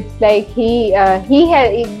it's like he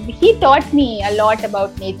taught me a lot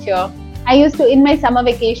about nature. I used to, in my summer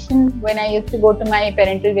vacation, when I used to go to my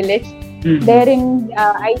parental village, therein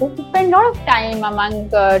I used to spend a lot of time among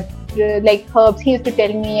like herbs. He used to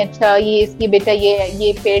tell me, अच्छा ये इसकी बेटा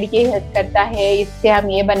ये पेड़ ये करता है, इससे हम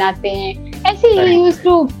ये बनाते हैं. ऐसे he used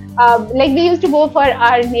to like we used to go for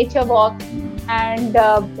our nature walks, and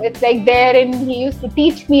it's like therein he used to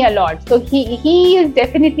teach me a lot. So he is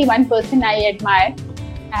definitely one person I admire,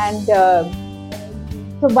 and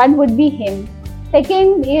so one would be him.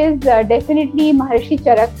 Second is definitely Maharshi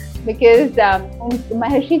Charak, because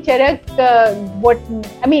Maharshi Charak,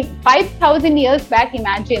 5,000 years back,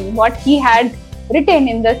 imagine what he had written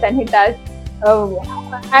in the Sanhitas.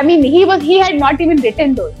 He had not even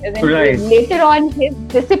written those. Right. Later on, his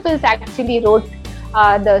disciples actually wrote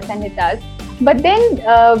the Sanhitas. But then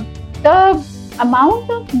the amount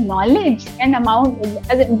of knowledge and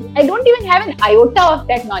I don't even have an iota of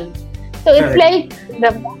that knowledge. So it's like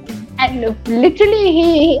and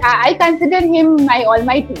literally I consider him my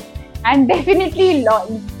almighty, and definitely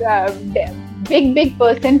big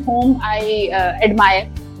person whom I admire.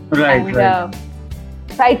 Right.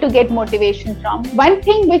 Try to get motivation from. One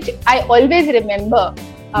thing which I always remember,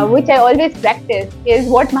 which I always practice, is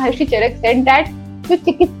what Maharshi Charak said, that जो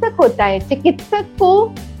चिकित्सक होता है, चिकित्सक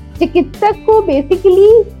को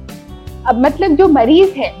basically मतलब जो मरीज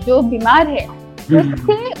है, जो बीमार है,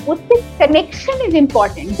 उससे कनेक्शन इज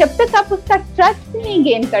इम्पोर्टेंट. जब तक आप उसका ट्रस्ट नहीं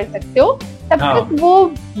गेन कर सकते हो, तब तक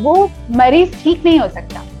वो मरीज ठीक नहीं हो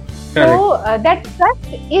सकता. So that trust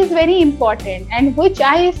is very important, and which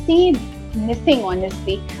I see missing,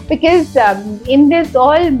 honestly, because in this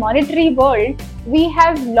all monetary world we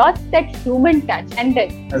have lost that human touch, and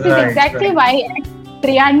this is exactly why at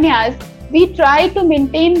Priyanyas we try to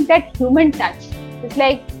maintain that human touch. It's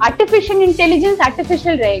like artificial intelligence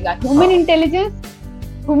रहेगा, human intelligence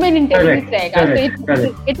रहेगा. So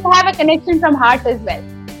it will have a connection from heart as well.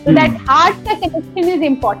 So that heart connection is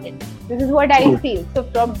important. This is what I feel. So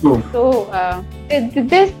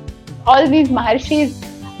this all these Maharshis,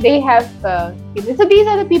 they have so these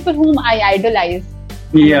are the people whom I idolize.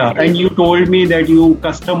 Yeah, and you told me that you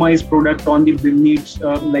customize product on the needs,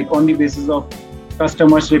 like on the basis of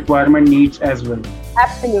customers' requirement needs as well.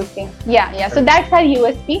 Absolutely. Yeah. So that's our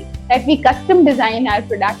USP, that we custom design our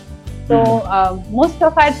products. So most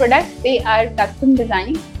of our products, they are custom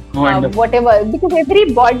designed. Whatever, because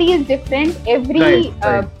every body is different. Every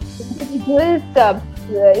individual's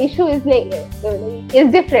issue is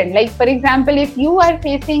different. Like, for example, if you are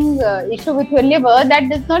facing issue with your liver, that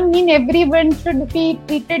does not mean everyone should be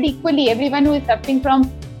treated equally. Everyone who is suffering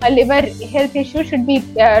from a liver health issue should be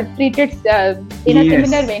treated in a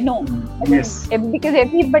similar way. No. Yes. Because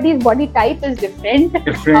everybody's body type is different.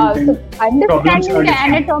 Different. So understanding the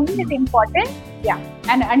anatomy is important. Yeah.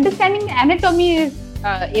 And understanding the anatomy is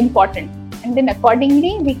important. And then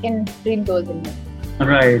accordingly, we can treat those illnesses.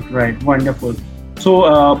 Right. Wonderful.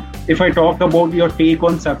 So, if I talk about your take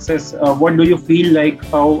on success, what do you feel like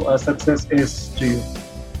how success is to you?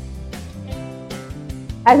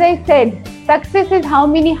 As I said, success is how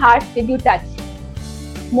many hearts did you touch.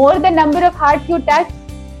 More the number of hearts you touch,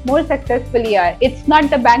 more successful you are. It's not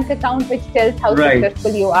the bank account which tells how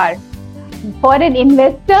successful you are. For an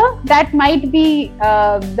investor, that might be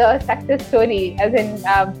the success story. As in,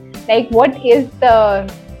 what is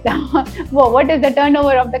the what is the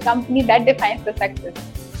turnover of the company that defines the success?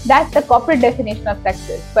 That's the corporate definition of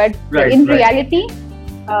success. But in reality,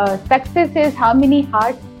 success is how many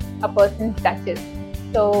hearts a person touches.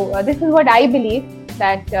 So this is what I believe,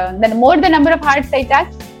 that the more the number of hearts I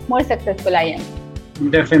touch, more successful I am.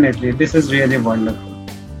 Definitely. This is really wonderful.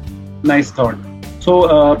 Nice thought.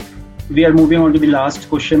 So we are moving on to the last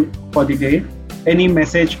question for the day. Any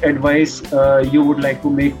message, advice you would like to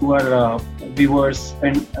make to our viewers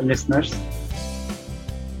and listeners?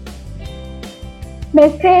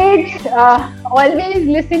 Message, always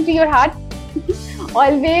listen to your heart.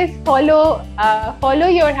 Always follow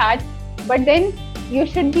your heart. But then you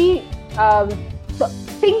should be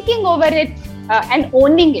thinking over it and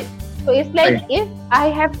owning it. So it's like, if I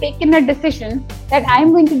have taken a decision that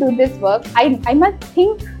I'm going to do this work, I must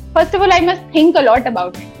think, first of all, I must think a lot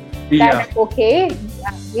about it. That,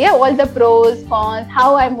 all the pros, cons,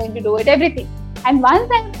 how I'm going to do it, everything. And once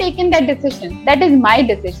I've taken that decision, that is my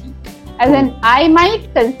decision. As in, I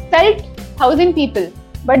might consult 1,000 people,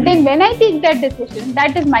 but then when I take that decision,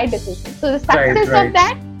 that is my decision. So the success of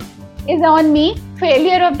that is on me.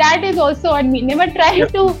 Failure of that is also on me. Never try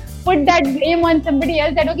to put that blame on somebody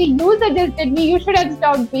else that, okay, you suggested me, you should have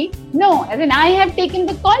stopped me. No, as in, I have taken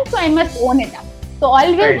the call, so I must own it up. So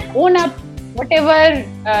always own up whatever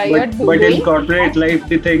you're doing. But in corporate life,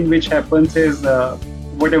 the thing which happens is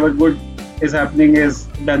whatever good is happening is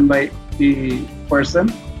done by the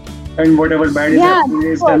person, and whatever bad is happening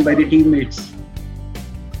is done by the teammates.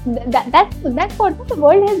 That's what the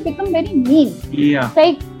world has become very mean. Yeah.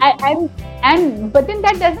 Like but then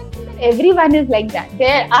that doesn't mean that everyone is like that.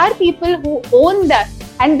 There are people who own that,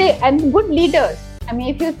 and good leaders. I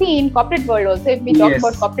mean, if you see in corporate world also, if we talk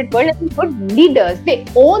about corporate world, good leaders, they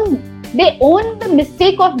own the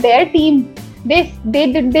mistake of their team.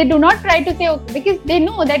 They do not try to say, okay, because they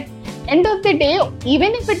know that end of the day,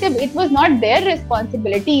 even if it was not their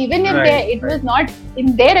responsibility, even if it was not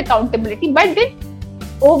in their accountability, but then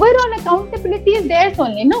overall accountability is theirs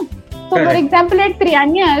only, no? So for example, at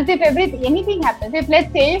Trianyas, if anything happens, if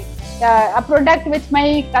let's say a product which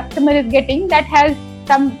my customer is getting that has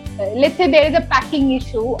some, let's say there is a packing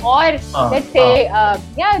issue, or let's say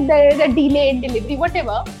there is a delay in delivery,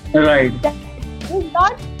 whatever. Right.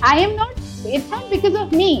 It's not because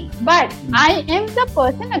of me, but I am the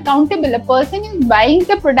person accountable. A person is buying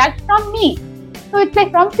the product from me. So it's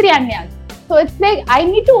like from Trianyas. So it's like, I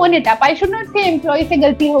need to own it up. I should not say employee se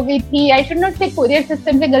galti ho gayi thi. I should not say courier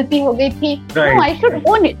system se galti ho gayi thi. No, I should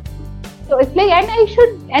own it. So it's like,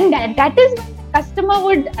 and that is when the customer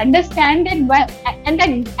would understand it.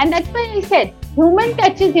 And that's why I said, human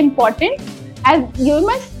touch is important, as you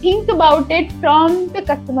must think about it from the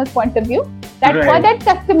customer's point of view. That for that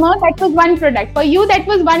customer, that was one product. For you, that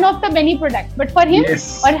was one of the many products. But for him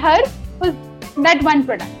or her, was that one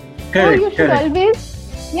product. So you should always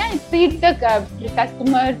treat the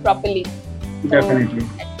customer properly. Definitely.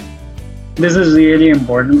 This is really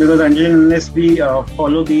important, because unless we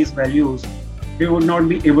follow these values, we would not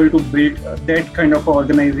be able to build that kind of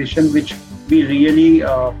organization which we really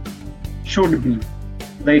should be.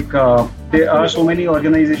 Like there are so many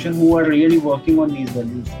organizations who are really working on these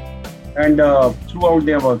values, and throughout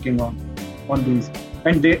they are working on these.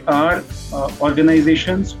 And there are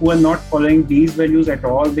organizations who are not following these values at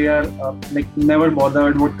all. They are never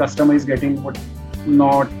bothered what customer is getting, what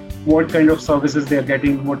not, what kind of services they are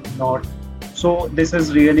getting, what not. So this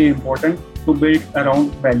is really important to build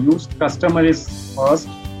around values. Customer is first,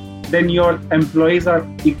 then your employees are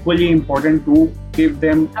equally important to give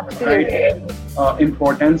them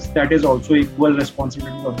importance. That is also equal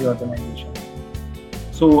responsibility of the organization.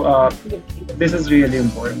 So this is really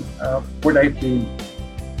important, what I feel.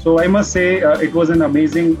 So I must say it was an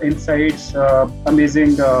amazing insights,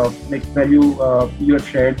 amazing value you have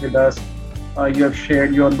shared with us. You have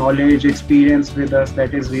shared your knowledge, experience with us.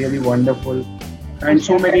 That is really wonderful. And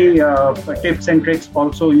so many tips and tricks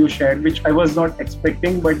also you shared, which I was not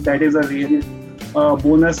expecting, but that is a really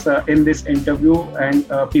bonus in this interview, and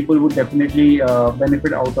people would definitely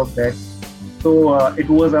benefit out of that. So it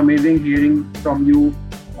was amazing hearing from you,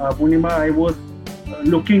 Purnima. I was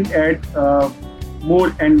looking at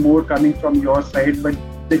more and more coming from your side, but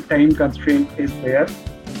the time constraint is there.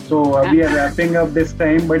 So we are wrapping up this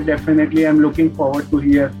time, but definitely I'm looking forward to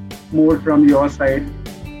hear more from your side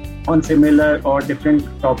on similar or different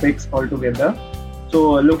topics altogether.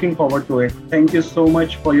 So looking forward to it. Thank you so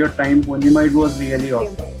much for your time, Purnima. It was really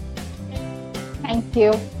awesome. Thank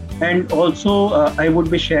you. And also, I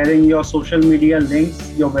would be sharing your social media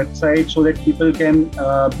links, your website, so that people can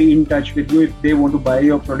be in touch with you if they want to buy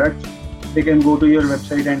your products. They can go to your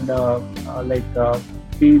website and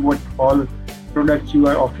see what all products you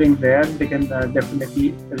are offering there. They can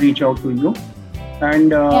definitely reach out to you.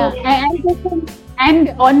 And and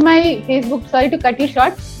on my Facebook, sorry to cut you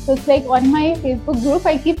short. So it's like on my Facebook group,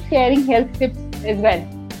 I keep sharing health tips as well.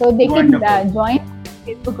 So they can join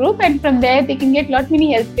Facebook group, and from there they can get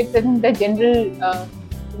many health tips and the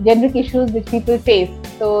generic issues which people face.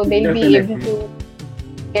 So they'll be able to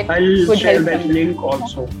get I'll share that link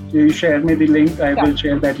also. So you share me the link, I will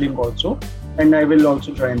share that link also, and I will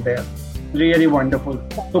also join there. Really wonderful.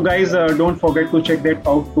 So guys, don't forget to check that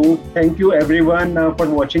out too. Thank you everyone for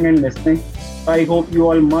watching and listening. I hope you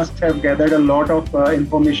all must have gathered a lot of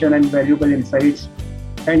information and valuable insights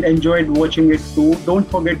and enjoyed watching it too. Don't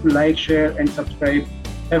forget to like, share and subscribe.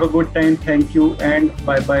 Have a good time. Thank you and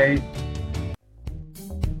bye bye.